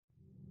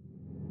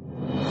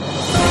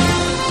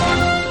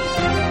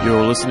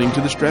You're listening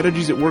to the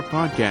Strategies at Work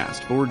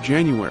podcast for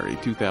January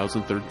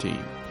 2013.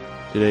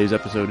 Today's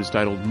episode is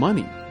titled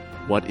Money,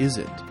 What Is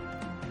It?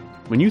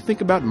 When you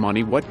think about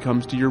money, what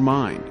comes to your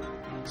mind?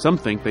 Some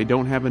think they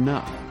don't have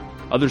enough.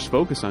 Others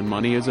focus on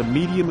money as a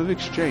medium of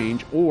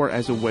exchange or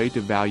as a way to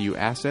value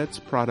assets,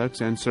 products,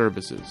 and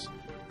services.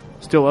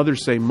 Still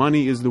others say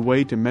money is the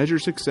way to measure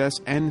success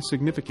and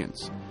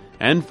significance.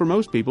 And for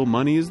most people,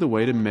 money is the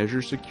way to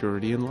measure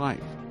security in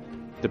life.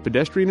 The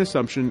pedestrian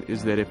assumption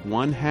is that if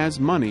one has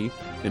money,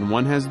 then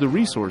one has the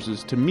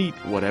resources to meet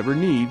whatever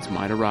needs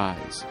might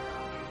arise.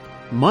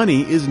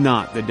 Money is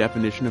not the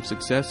definition of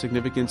success,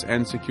 significance,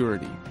 and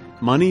security.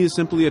 Money is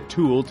simply a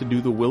tool to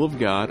do the will of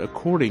God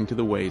according to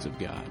the ways of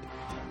God.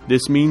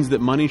 This means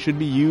that money should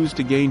be used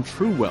to gain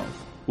true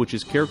wealth, which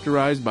is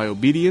characterized by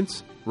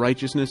obedience,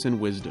 righteousness, and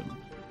wisdom.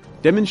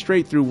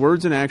 Demonstrate through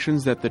words and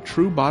actions that the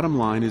true bottom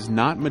line is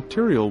not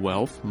material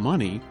wealth,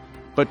 money,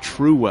 but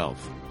true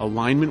wealth,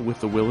 alignment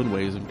with the will and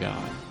ways of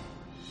God.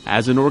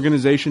 As an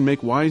organization,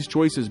 make wise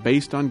choices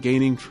based on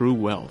gaining true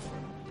wealth.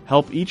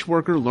 Help each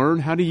worker learn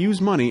how to use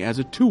money as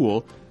a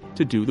tool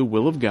to do the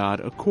will of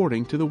God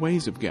according to the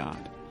ways of God.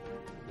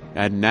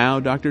 And now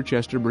Dr.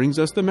 Chester brings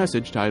us the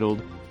message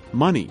titled,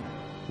 Money,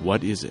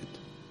 What Is It?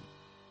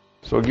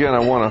 So again, I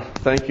want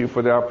to thank you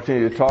for the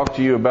opportunity to talk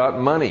to you about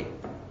money.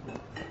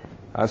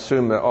 I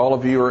assume that all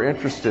of you are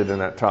interested in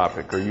that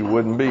topic or you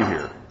wouldn't be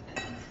here.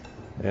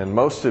 And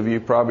most of you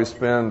probably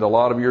spend a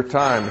lot of your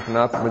time, if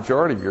not the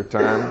majority of your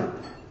time,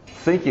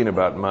 thinking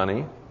about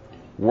money,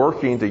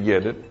 working to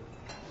get it,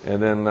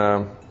 and then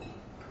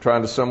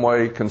trying to some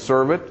way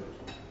conserve it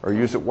or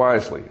use it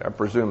wisely. I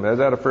presume. Is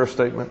that a fair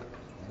statement?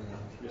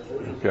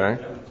 Okay.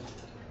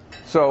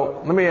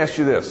 So let me ask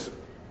you this.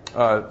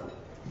 Do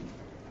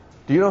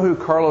you know who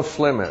Carlos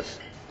Slim is?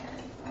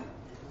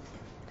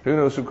 Who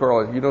knows who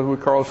Carlos? You know who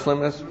Carlos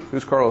Slim is?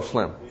 Who's Carlos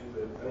Slim?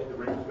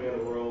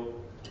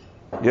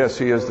 Yes,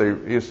 he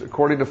is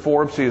according to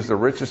Forbes, he is the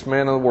richest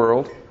man in the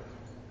world.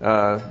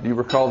 Do you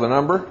recall the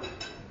number?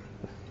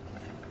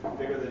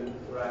 Bigger than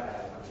what I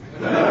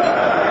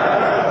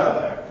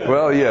have.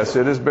 Well, yes,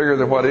 it is bigger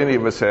than what any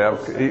of us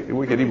have.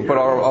 We could even put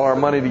all our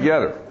money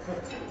together.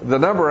 The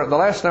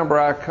last number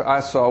I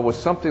saw was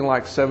something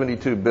like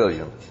 72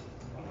 billion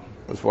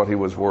was what he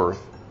was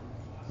worth.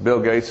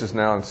 Bill Gates is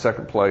now in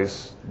second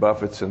place.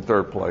 Buffett's in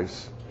third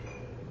place.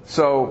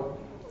 So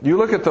you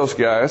look at those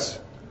guys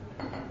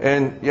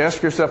and you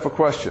ask yourself a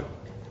question.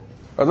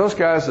 Are those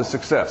guys a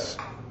success?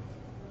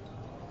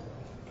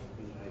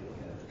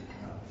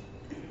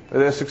 Are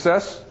they a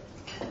success?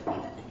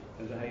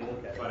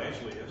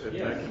 Financially, it's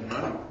making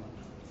money.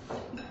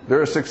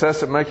 They're a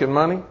success at making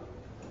money?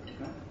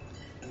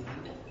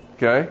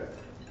 Okay.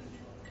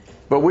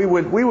 But we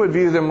would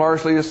view them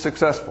largely as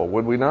successful,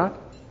 would we not?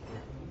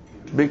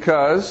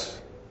 Because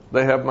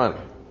they have money.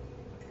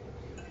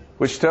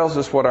 Which tells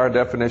us what our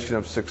definition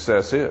of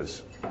success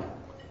is.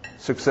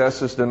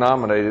 Success is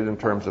denominated in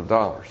terms of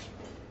dollars.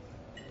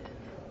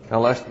 Now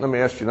let me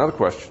ask you another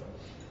question.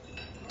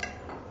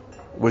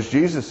 Was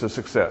Jesus a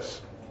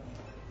success?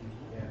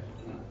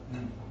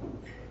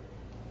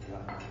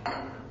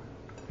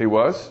 He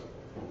was.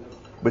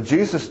 But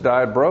Jesus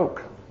died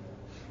broke.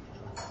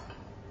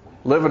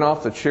 Living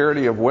off the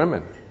charity of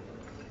women.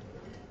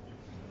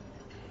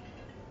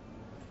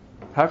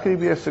 How could he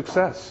be a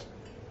success?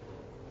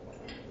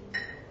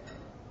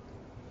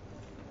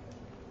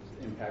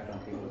 Impact on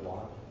people's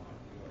lives.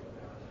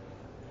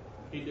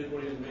 He did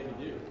what he was made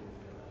to do.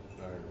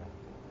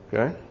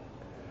 Okay?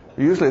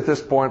 Usually at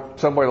this point,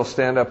 somebody will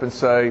stand up and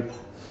say,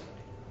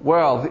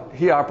 well,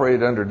 he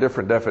operated under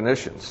different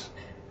definitions.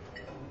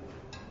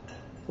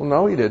 Well,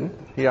 no, he didn't.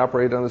 He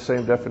operated under the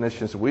same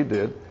definitions that we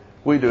do.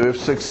 If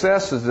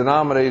success is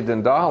denominated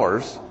in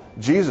dollars,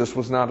 Jesus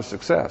was not a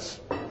success.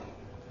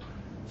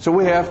 So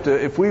we have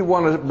to, if we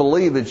want to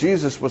believe that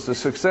Jesus was a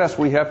success,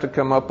 we have to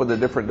come up with a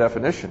different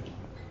definition.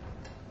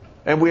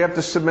 And we have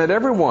to submit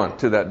everyone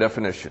to that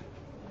definition.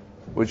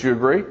 Would you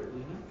agree?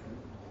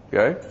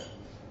 Okay?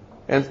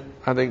 And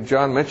I think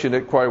John mentioned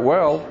it quite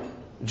well.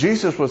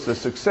 Jesus was a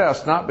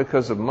success not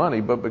because of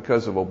money, but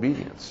because of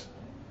obedience.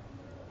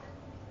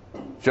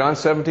 John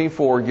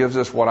 17:4 gives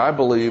us what I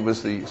believe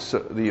is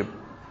the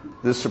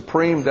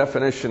supreme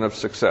definition of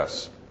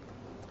success.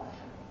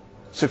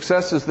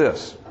 Success is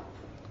this.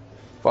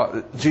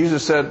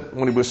 Jesus said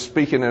when he was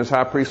speaking in his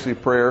high priestly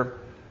prayer,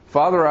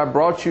 Father, I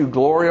brought you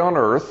glory on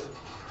earth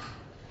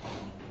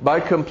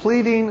by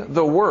completing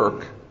the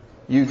work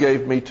you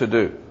gave me to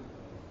do.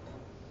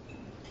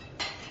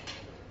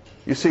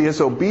 You see,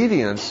 his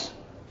obedience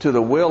to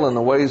the will and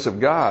the ways of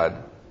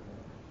God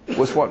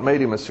was what made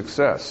him a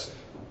success.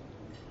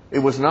 It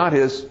was not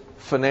his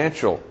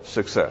financial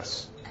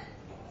success.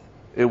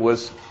 It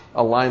was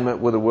alignment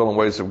with the will and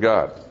ways of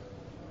God.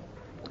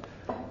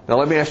 Now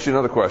let me ask you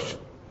another question.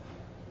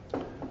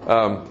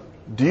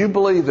 Do you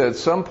believe that at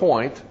some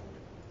point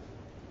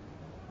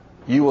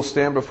you will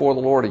stand before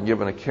the Lord and give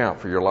an account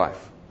for your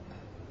life?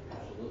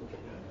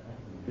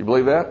 You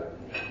believe that?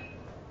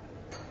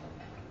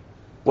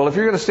 Well, if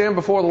you're going to stand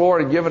before the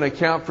Lord and give an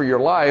account for your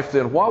life,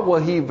 then what will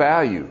He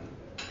value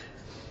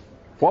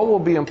What will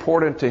be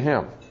important to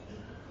him?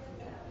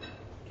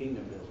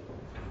 Kingdom building.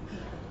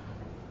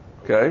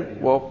 Okay,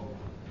 well,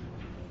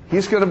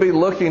 he's going to be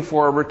looking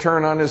for a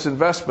return on his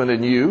investment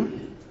in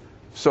you.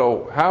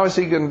 So how is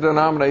he going to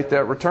denominate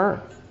that return?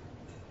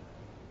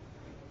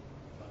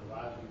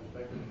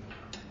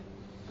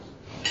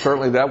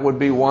 Certainly that would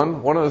be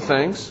one of the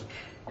things.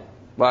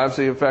 Lives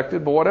he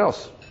affected, but what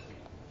else?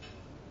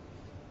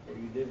 What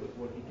you did with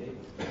what he gave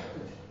you.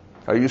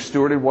 How you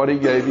stewarded what he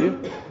gave you?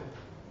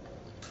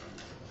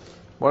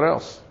 What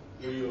else?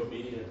 Were you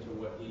obedient to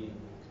what he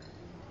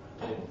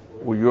did?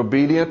 Were you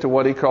obedient to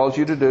what he calls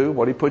you to do,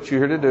 what he put you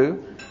here to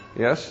do?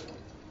 Yes?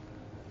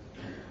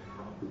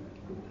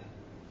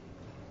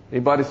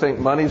 Anybody think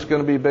money's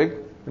going to be big,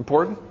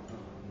 important?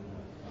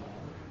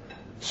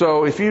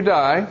 So if you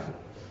die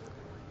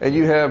and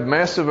you have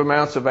massive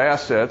amounts of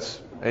assets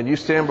and you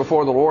stand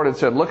before the Lord and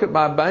said, look at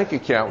my bank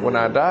account when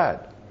I died,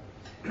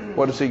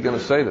 what is he going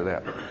to say to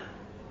that?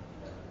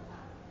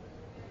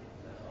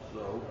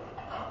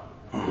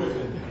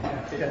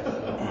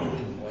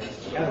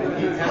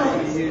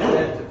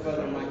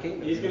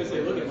 He's going to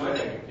say, look at my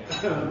bank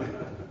account.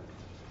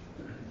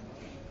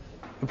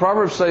 The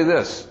Proverbs say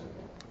this: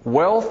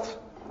 wealth,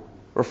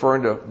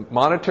 referring to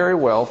monetary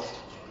wealth,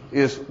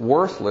 is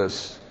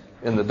worthless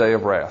in the day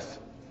of wrath,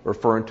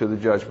 referring to the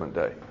judgment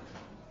day.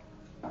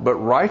 But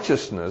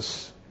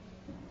righteousness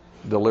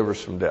delivers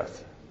from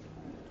death.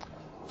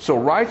 So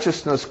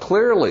righteousness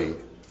clearly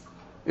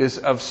is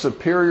of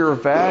superior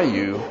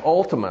value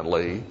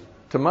ultimately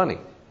to money.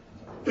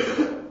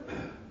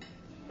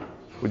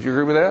 Would you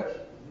agree with that?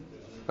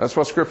 That's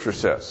what Scripture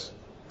says.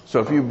 So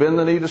if you bend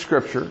the knee to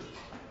Scripture,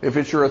 if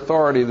it's your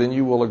authority, then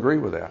you will agree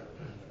with that.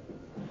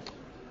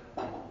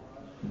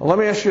 Well, let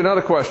me ask you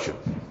another question.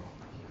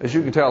 As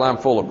you can tell, I'm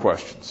full of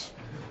questions.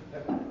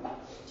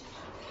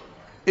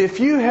 If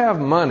you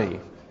have money,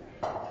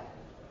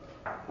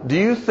 do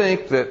you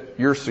think that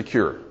you're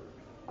secure?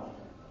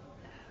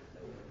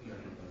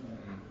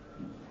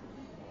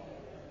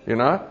 You're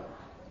not?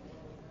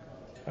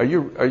 Are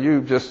you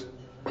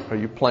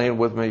playing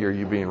with me, or are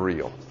you being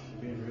real?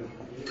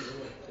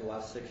 The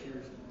last 6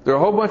 years. There are a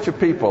whole bunch of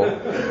people.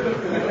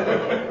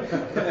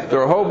 There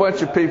are a whole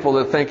bunch of people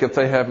that think if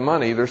they have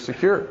money, they're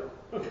secure.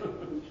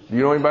 Do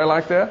you know anybody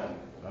like that?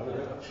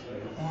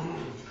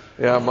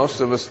 Yeah,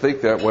 most of us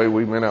think that way.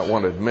 We may not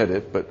want to admit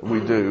it, but we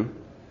do.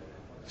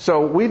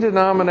 So we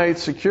denominate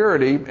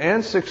security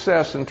and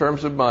success in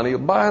terms of money,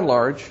 by and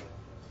large,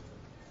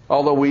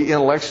 although we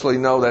intellectually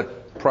know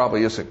that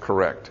probably isn't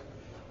correct.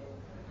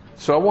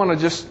 So I want to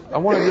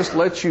just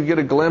let you get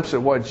a glimpse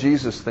at what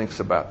Jesus thinks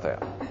about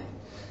that.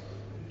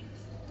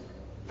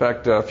 In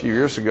fact, a few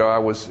years ago, I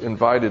was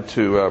invited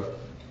to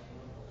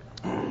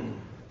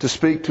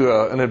speak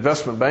to an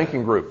investment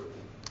banking group,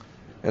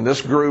 and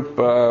this group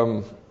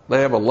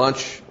they have a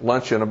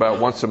luncheon about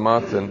once a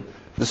month, and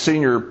the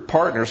senior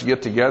partners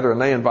get together and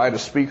they invite a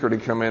speaker to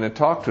come in and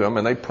talk to them,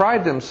 and they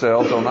pride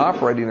themselves on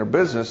operating their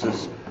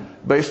businesses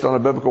based on a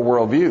biblical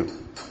worldview.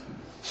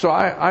 So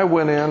I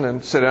went in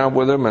and sat down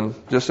with them and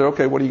just said,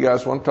 okay, what do you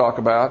guys want to talk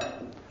about?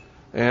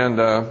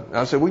 And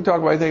I said, we can talk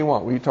about anything you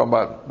want. We can talk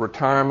about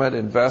retirement,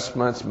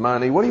 investments,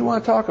 money. What do you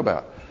want to talk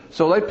about?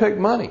 So they picked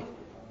money.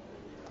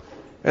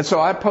 And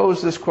so I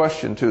posed this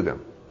question to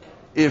them.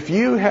 If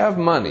you have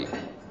money,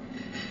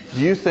 do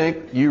you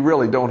think you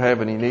really don't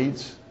have any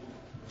needs?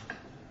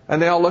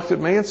 And they all looked at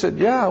me and said,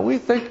 yeah, we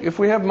think if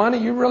we have money,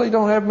 you really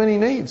don't have many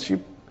needs,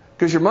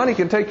 because your money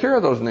can take care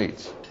of those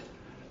needs.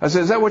 I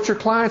said, is that what your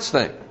clients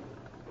think?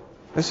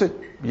 They said,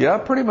 yeah,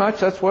 pretty much.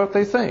 That's what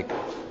they think.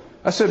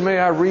 I said, may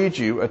I read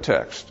you a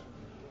text?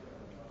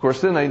 Of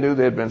course, then they knew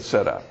they had been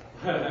set up.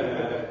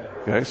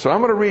 Okay, so I'm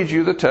going to read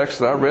you the text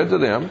that I read to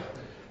them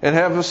and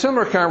have a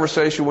similar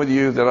conversation with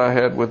you that I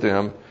had with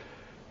them.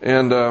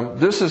 And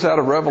this is out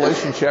of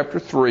Revelation chapter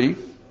 3.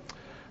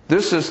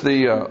 This is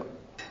the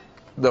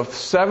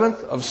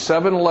seventh of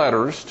 7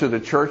 letters to the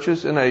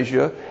churches in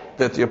Asia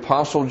that the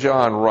Apostle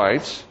John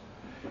writes.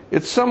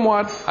 It's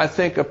somewhat, I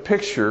think, a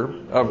picture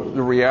of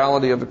the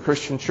reality of the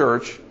Christian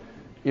church,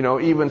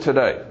 even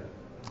today.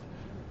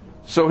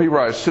 So he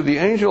writes, to the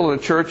angel of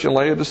the church in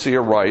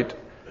Laodicea write,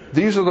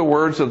 these are the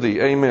words of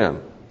the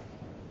Amen,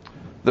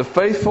 the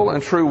faithful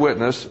and true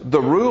witness,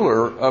 the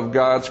ruler of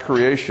God's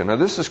creation. Now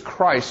this is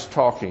Christ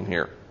talking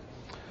here.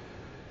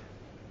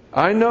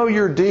 I know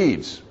your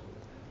deeds.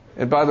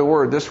 And by the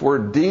word, this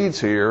word deeds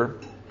here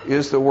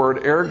is the word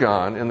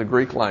ergon in the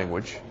Greek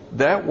language.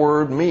 That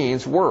word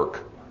means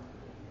work.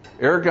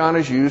 Ergon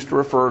is used to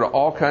refer to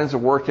all kinds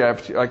of work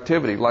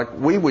activity, like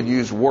we would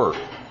use work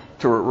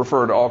to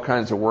refer to all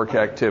kinds of work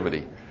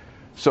activity.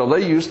 So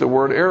they use the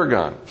word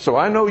ergon. So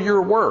I know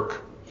your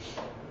work.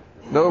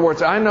 In other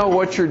words, I know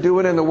what you're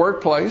doing in the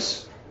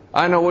workplace.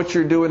 I know what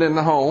you're doing in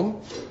the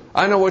home.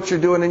 I know what you're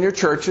doing in your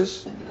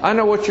churches. I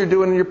know what you're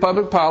doing in your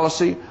public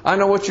policy. I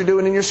know what you're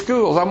doing in your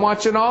schools. I'm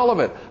watching all of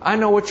it. I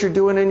know what you're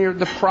doing in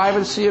the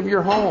privacy of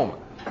your home.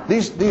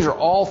 These are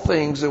all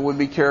things that would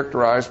be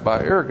characterized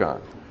by ergon.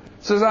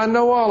 It says, I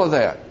know all of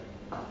that.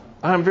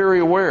 I'm very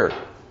aware.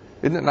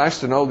 Isn't it nice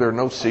to know there are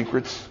no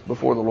secrets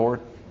before the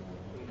Lord?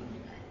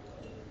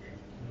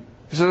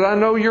 He says, I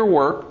know your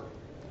work.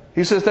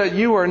 He says that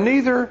you are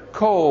neither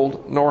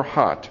cold nor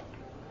hot.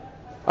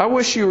 I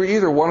wish you were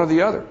either one or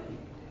the other.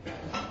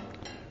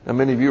 Now,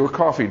 many of you are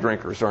coffee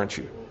drinkers, aren't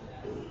you?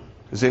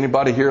 Does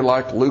anybody here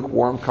like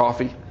lukewarm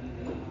coffee?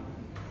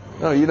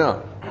 No, you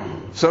don't.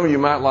 Some of you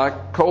might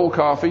like cold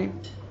coffee.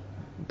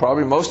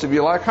 Probably most of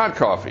you like hot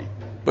coffee.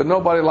 But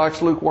nobody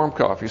likes lukewarm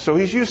coffee. So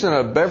he's using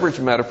a beverage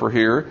metaphor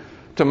here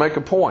to make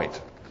a point.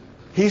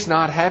 He's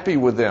not happy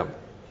with them.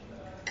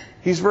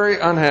 He's very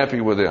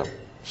unhappy with them.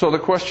 So the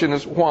question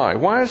is, why?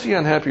 Why is he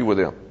unhappy with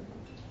them?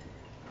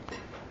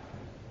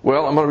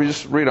 Well, I'm going to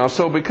just read on.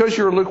 So because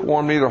you're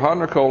lukewarm, neither hot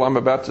nor cold, I'm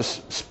about to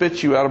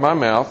spit you out of my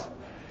mouth.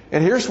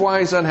 And here's why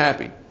he's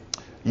unhappy.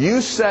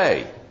 You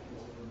say,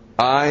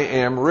 I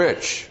am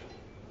rich.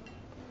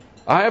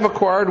 I have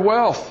acquired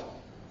wealth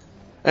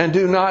and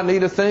do not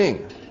need a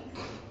thing.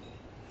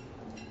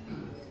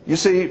 You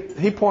see,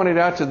 he pointed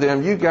out to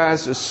them, you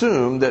guys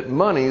assume that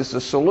money is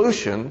the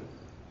solution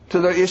to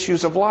the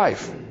issues of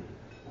life.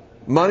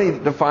 Money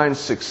defines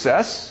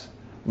success.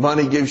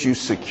 Money gives you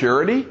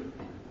security.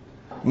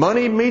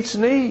 Money meets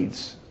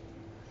needs.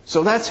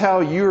 So that's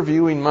how you're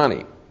viewing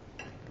money.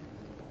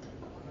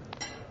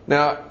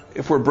 Now,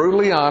 if we're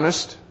brutally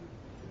honest,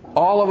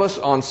 all of us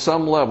on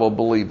some level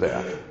believe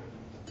that.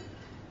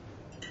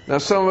 Now,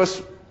 some of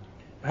us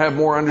have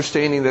more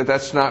understanding that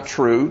that's not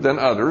true than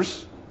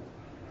others.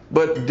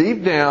 But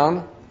deep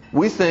down,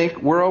 we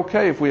think we're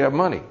okay if we have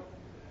money.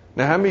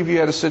 Now, how many of you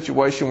had a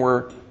situation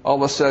where all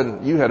of a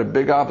sudden you had a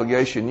big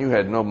obligation, you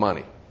had no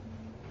money?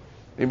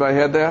 Anybody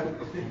had that?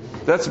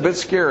 That's a bit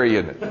scary,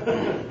 isn't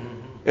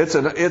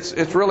it?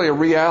 It's really a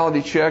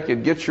reality check.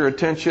 It gets your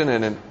attention,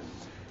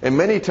 and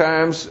many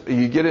times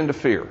you get into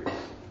fear.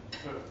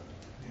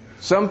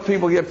 Some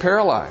people get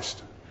paralyzed.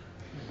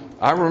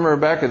 I remember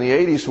back in the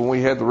 80s when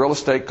we had the real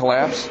estate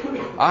collapse,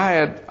 I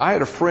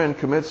had a friend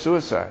commit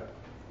suicide.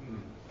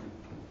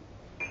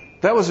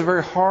 That was a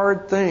very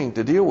hard thing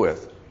to deal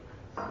with.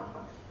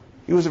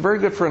 He was a very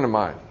good friend of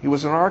mine. He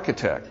was an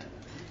architect.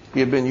 He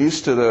had been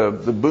used to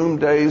the boom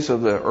days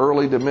of the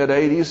early to mid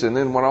 80s, and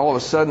then when all of a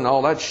sudden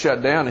all that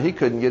shut down and he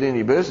couldn't get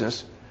any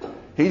business,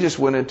 he just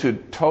went into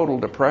total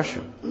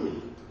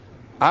depression.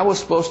 I was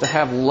supposed to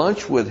have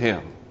lunch with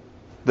him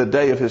the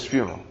day of his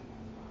funeral.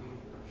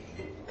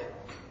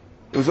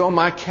 It was on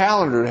my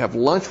calendar to have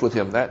lunch with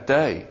him that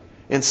day.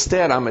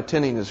 Instead, I'm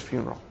attending his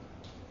funeral.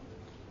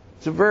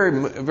 It's a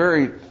very,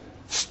 very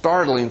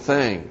startling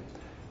thing.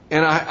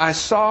 And I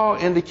saw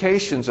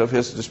indications of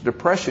his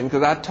depression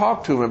because I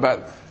talked to him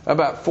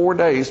about 4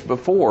 days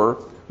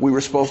before we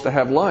were supposed to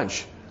have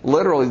lunch.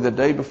 Literally the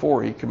day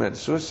before he committed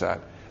suicide.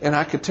 And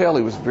I could tell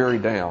he was very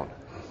down.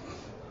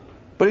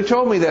 But he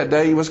told me that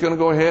day he was going to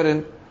go ahead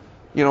and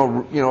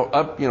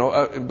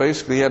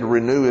basically he had to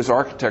renew his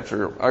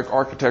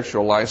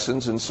architectural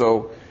license, and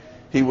so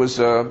he was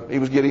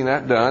getting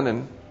that done,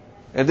 and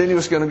then he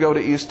was going to go to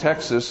East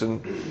Texas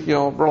and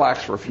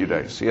relax for a few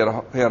days. He had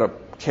a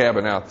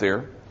cabin out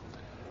there.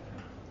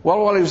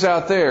 Well, while he was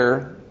out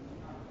there,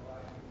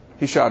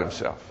 he shot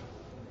himself.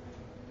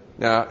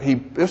 Now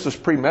this was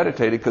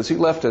premeditated because he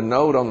left a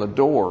note on the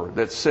door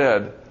that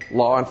said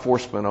 "law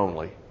enforcement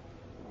only,"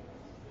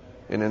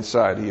 and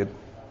inside he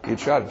had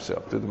shot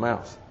himself through the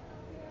mouth.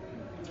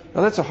 Now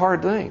that's a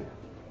hard thing.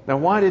 Now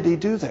why did he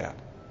do that?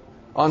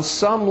 On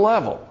some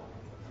level,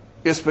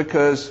 it's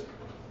because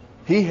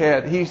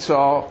he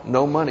saw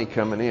no money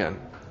coming in.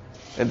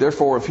 And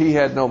therefore, if he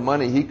had no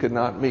money, he could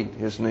not meet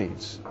his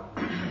needs.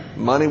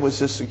 Money was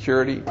his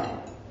security.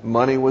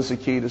 Money was the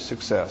key to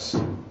success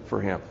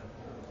for him.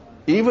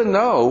 Even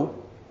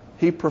though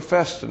he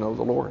professed to know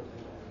the Lord.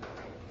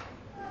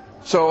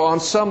 So on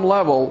some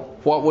level,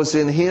 what was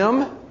in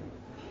him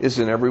is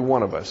in every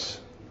one of us.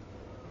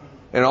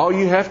 And all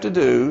you have to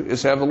do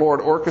is have the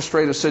Lord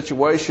orchestrate a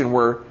situation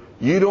where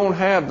you don't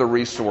have the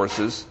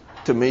resources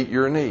to meet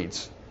your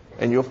needs.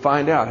 And you'll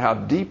find out how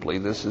deeply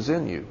this is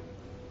in you.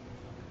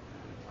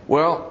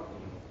 Well,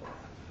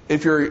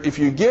 if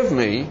you give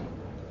me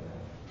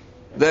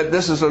that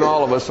this is in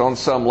all of us on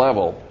some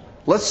level,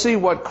 let's see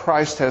what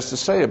Christ has to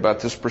say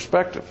about this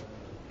perspective.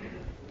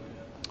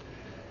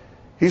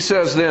 He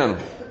says then,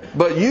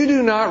 but you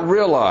do not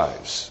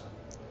realize.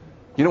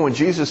 When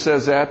Jesus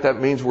says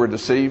that means we're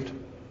deceived.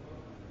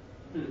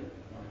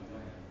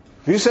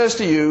 If he says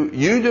to you,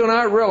 you do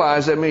not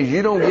realize, that means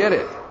you don't get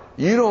it.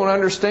 You don't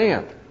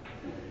understand.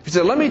 He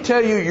said, let me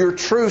tell you your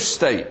true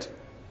state.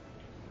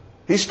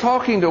 He's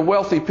talking to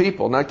wealthy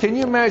people. Now, can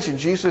you imagine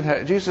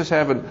Jesus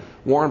having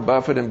Warren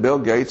Buffett and Bill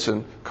Gates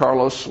and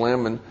Carlos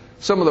Slim and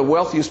some of the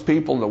wealthiest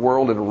people in the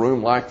world in a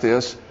room like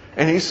this?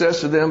 And he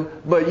says to them,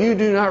 but you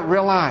do not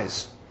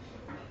realize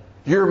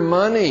your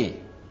money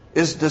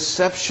is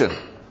deception.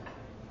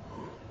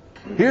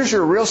 Here's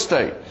your real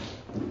state.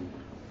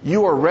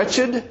 You are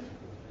wretched,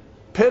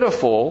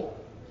 pitiful,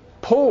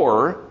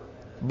 poor,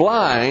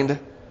 blind,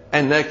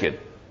 and naked.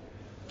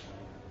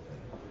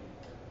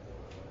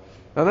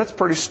 Now that's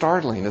pretty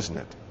startling, isn't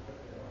it?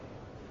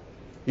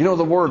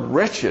 The word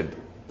wretched.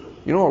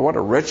 You know what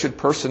a wretched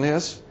person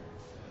is?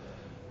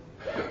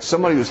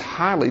 Somebody who's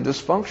highly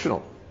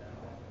dysfunctional.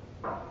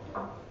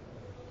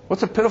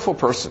 What's a pitiful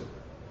person?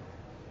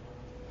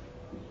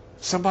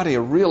 Somebody in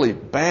a really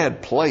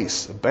bad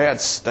place, a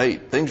bad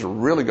state. Things are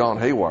really gone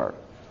haywire.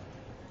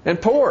 And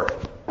poor.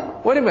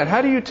 Wait a minute,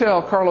 how do you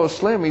tell Carlos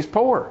Slim he's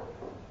poor?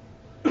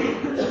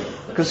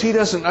 Because he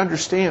doesn't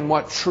understand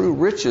what true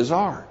riches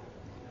are.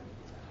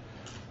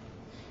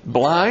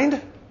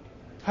 Blind?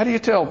 How do you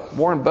tell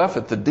Warren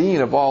Buffett, the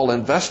dean of all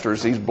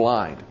investors, he's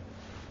blind?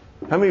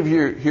 How many of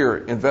you here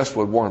invest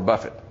with Warren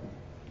Buffett?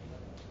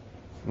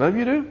 None of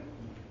you do?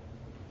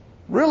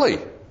 Really?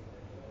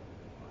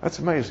 That's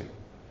amazing.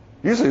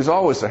 Usually there's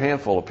always a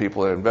handful of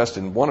people that invest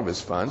in one of his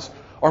funds.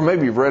 Or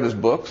maybe you've read his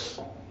books.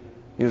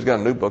 He's got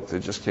a new book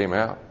that just came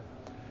out.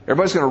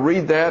 Everybody's going to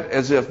read that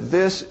as if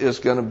this is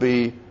going to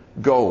be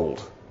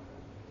gold.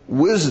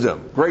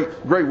 Wisdom.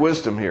 Great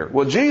wisdom here.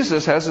 Well,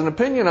 Jesus has an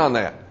opinion on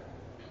that.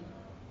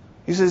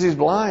 He says he's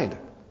blind.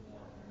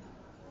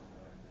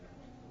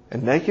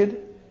 And naked?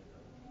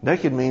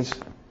 Naked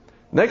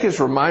is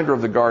a reminder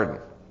of the garden.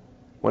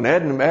 When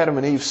Adam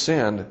and Eve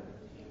sinned,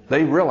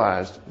 they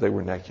realized they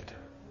were naked.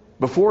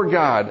 Before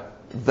God,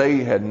 they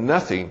had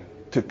nothing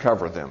to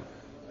cover them.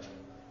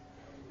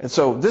 And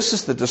so this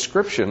is the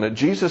description that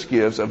Jesus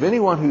gives of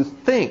anyone who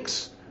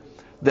thinks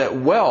that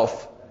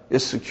wealth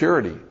is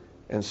security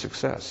and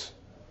success.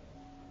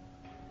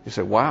 You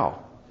say,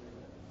 wow.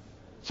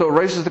 So it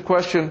raises the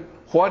question,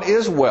 what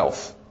is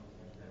wealth?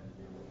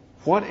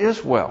 What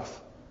is wealth?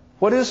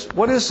 What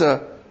is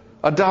a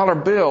dollar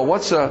bill?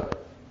 What's a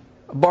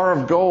bar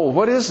of gold?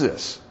 What is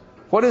this?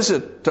 What is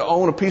it to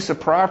own a piece of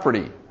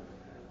property?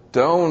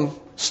 To own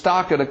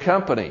stock in a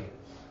company?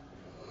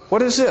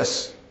 What is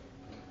this?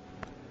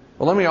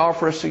 Well, let me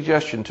offer a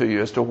suggestion to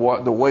you as to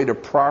what the way to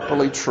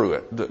properly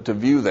to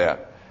view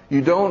that. You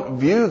don't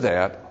view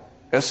that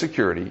as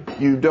security.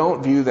 You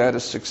don't view that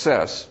as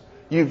success.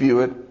 You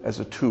view it as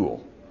a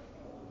tool.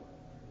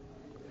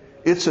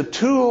 It's a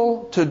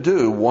tool to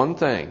do one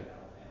thing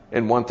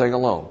and one thing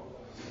alone,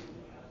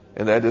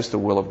 and that is the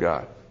will of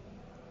God.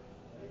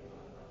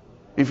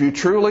 If you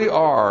truly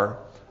are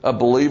a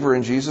believer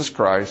in Jesus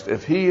Christ,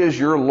 if He is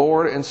your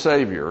Lord and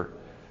Savior,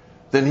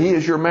 then He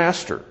is your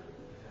master.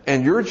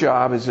 And your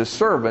job as His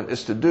servant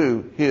is to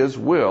do His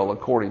will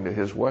according to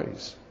His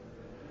ways.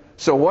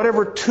 So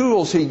whatever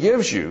tools He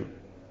gives you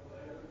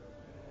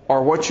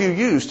are what you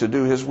use to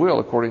do His will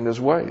according to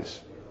His ways.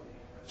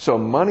 So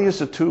money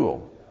is a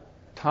tool.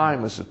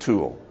 Time is a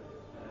tool.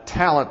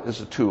 Talent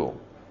is a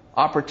tool.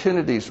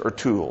 Opportunities are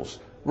tools.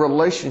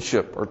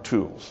 Relationship are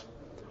tools.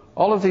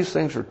 All of these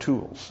things are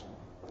tools.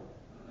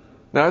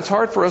 Now, it's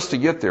hard for us to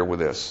get there with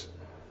this.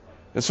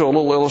 And so a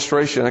little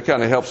illustration that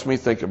kind of helps me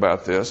think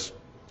about this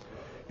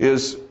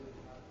is,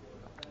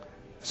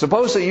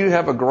 suppose that you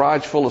have a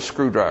garage full of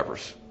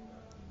screwdrivers.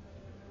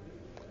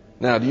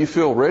 Now, do you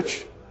feel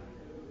rich?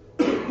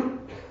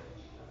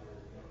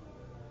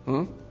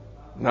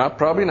 No,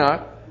 probably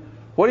not.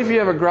 What if you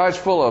have a garage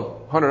full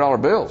of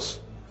 $100 bills?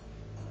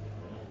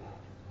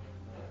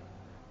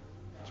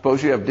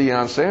 Suppose you have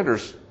Deion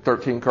Sanders'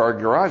 13-car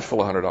garage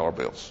full of $100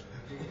 bills.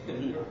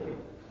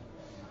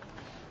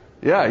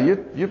 Yeah,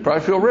 you'd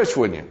probably feel rich,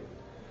 wouldn't you?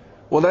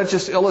 Well, that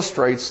just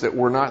illustrates that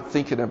we're not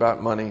thinking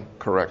about money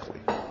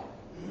correctly.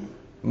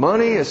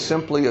 Money is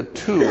simply a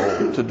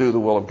tool to do the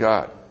will of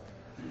God.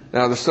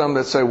 Now, there's some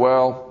that say,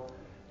 well,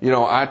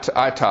 I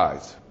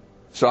tithe.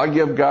 So I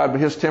give God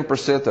His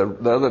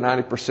 10%, the other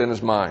 90%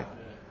 is mine.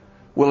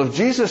 Well, if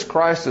Jesus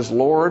Christ is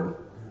Lord,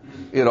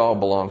 it all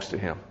belongs to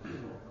Him.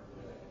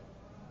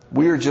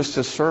 We are just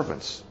His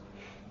servants.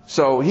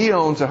 So He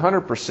owns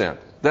 100%.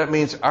 That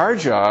means our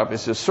job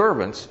as His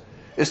servants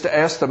is to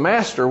ask the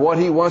Master what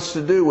He wants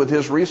to do with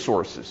His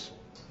resources.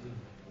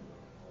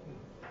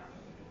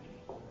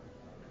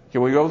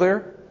 Can we go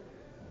there?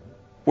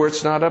 Where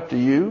it's not up to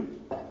you.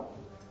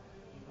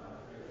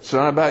 It's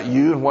not about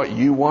you and what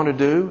you want to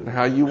do and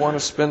how you want to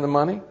spend the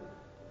money.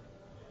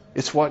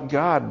 It's what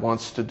God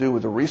wants to do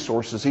with the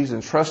resources He's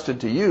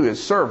entrusted to you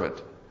as servant.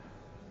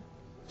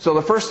 So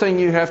the first thing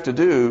you have to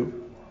do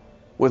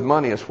with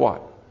money is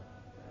what?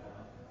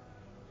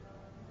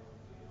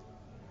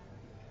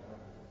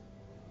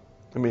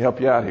 Let me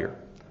help you out here.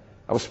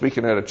 I was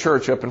speaking at a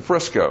church up in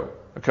Frisco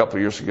a couple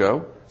of years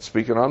ago,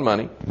 speaking on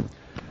money.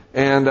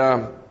 And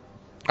I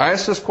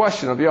asked this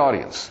question of the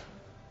audience.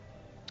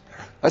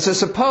 I said,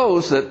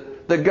 suppose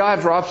that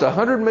God drops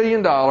 $100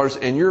 million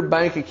in your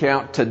bank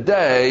account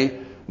today,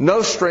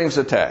 no strings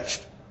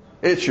attached.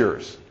 It's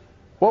yours.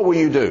 What will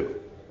you do?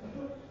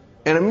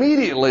 And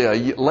immediately a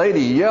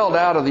lady yelled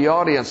out of the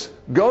audience,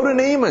 go to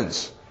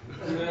Neiman's.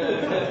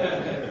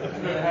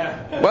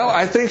 Well,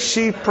 I think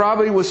she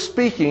probably was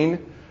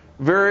speaking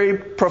very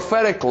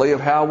prophetically of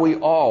how we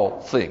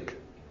all think.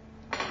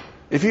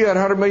 If you had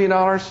 $100 million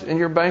in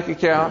your bank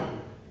account,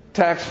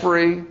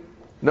 tax-free,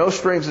 no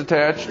strings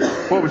attached,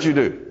 what would you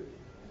do?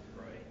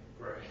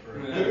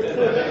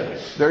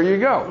 There you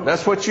go.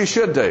 That's what you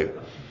should do.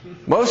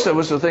 Most of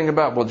us are thinking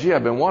about, well, gee,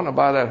 I've been wanting to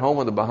buy that home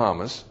in the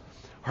Bahamas.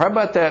 How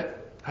about that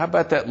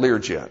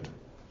Learjet?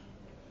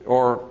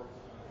 Or,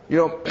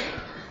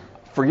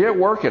 forget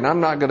working.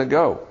 I'm not going to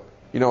go.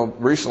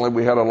 Recently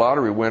we had a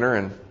lottery winner,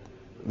 and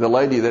the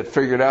lady that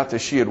figured out that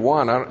she had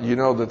won, you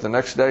know that the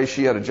next day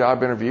she had a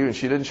job interview and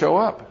she didn't show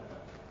up.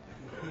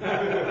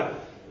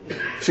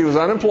 She was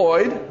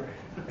unemployed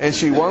and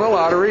she won the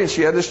lottery and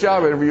she had this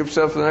job interview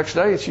for the next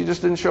day and she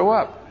just didn't show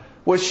up.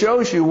 What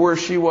shows you where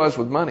she was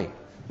with money.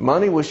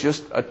 Money was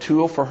just a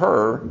tool for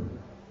her,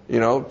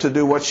 to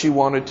do what she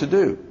wanted to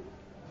do.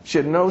 She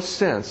had no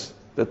sense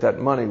that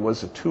money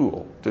was a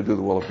tool to do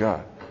the will of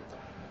God.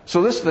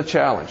 So this is the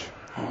challenge.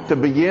 To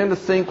begin to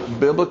think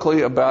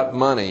biblically about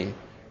money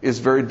is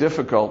very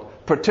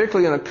difficult,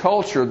 particularly in a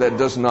culture that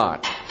does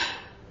not.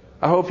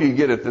 I hope you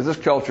get it, that this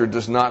culture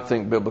does not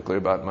think biblically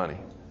about money.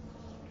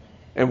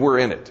 And we're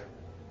in it.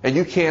 And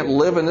you can't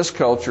live in this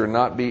culture and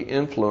not be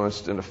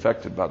influenced and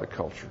affected by the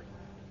culture.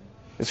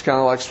 It's kind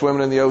of like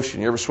swimming in the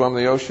ocean. You ever swim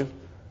in the ocean?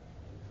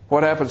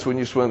 What happens when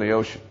you swim in the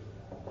ocean?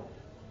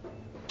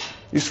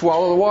 You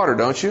swallow the water,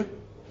 don't you?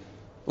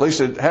 At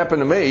least it happened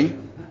to me.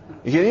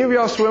 Can any of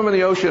y'all swim in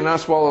the ocean and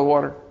not swallow the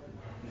water?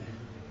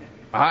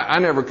 I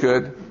never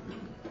could.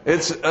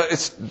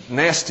 It's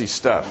nasty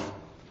stuff.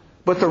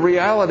 But the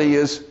reality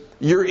is,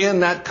 you're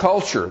in that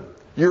culture.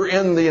 You're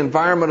in the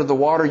environment of the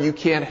water. You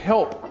can't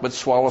help but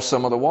swallow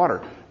some of the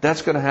water.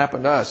 That's going to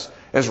happen to us.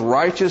 As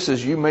righteous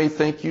as you may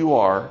think you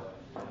are,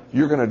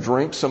 you're going to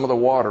drink some of the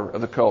water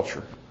of the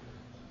culture.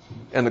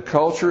 And the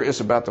culture is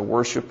about the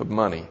worship of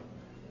money.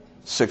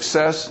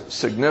 Success,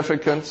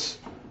 significance,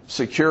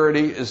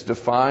 security is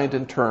defined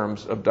in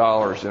terms of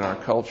dollars in our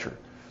culture.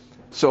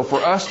 So for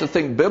us to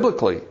think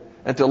biblically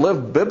and to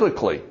live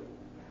biblically,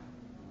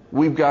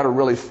 we've got to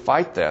really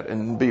fight that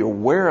and be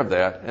aware of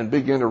that and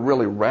begin to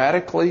really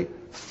radically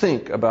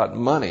think about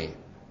money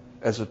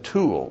as a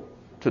tool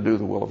to do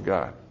the will of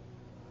God.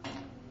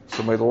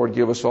 So may the Lord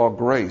give us all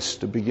grace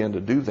to begin to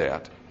do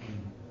that,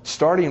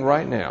 starting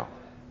right now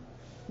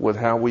with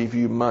how we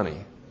view money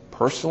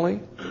personally,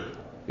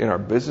 in our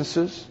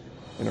businesses,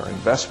 in our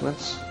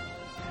investments,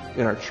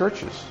 in our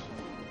churches.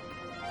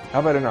 How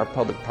about in our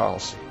public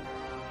policy?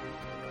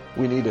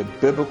 We need a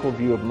biblical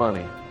view of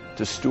money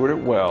to steward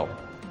it well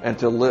and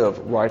to live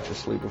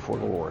righteously before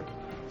the Lord.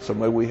 So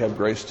may we have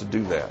grace to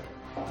do that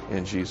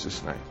in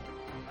Jesus' name.